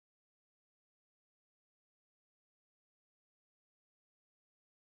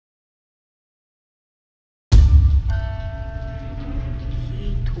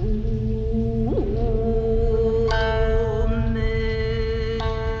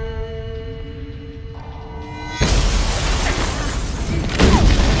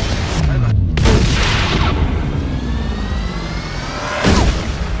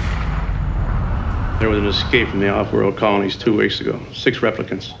with an escape from the off-world colonies 2 weeks ago. 6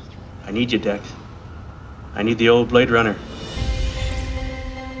 replicants. I need you, Dex. I need the old Blade Runner.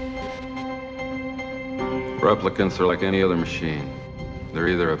 Replicants are like any other machine. They're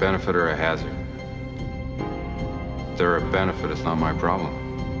either a benefit or a hazard. If they're a benefit, it's not my problem.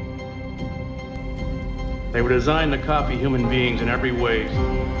 They were designed to copy human beings in every way.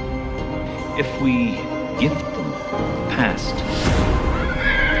 If we gift them past,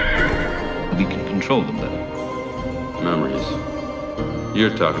 we can control them better. Memories.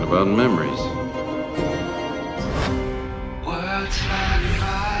 You're talking about memories. Words like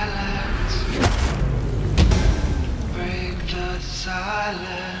violence break the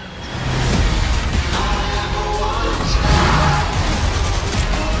silence. I never want to.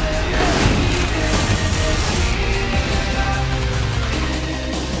 All that you need is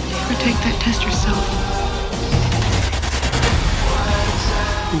Never take that test yourself.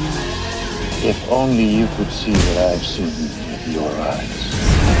 If only you could see what I've seen with your eyes.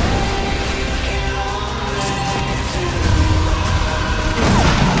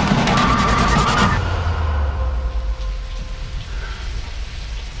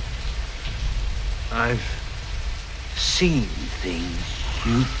 I've seen things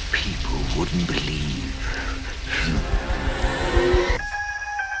you people wouldn't believe.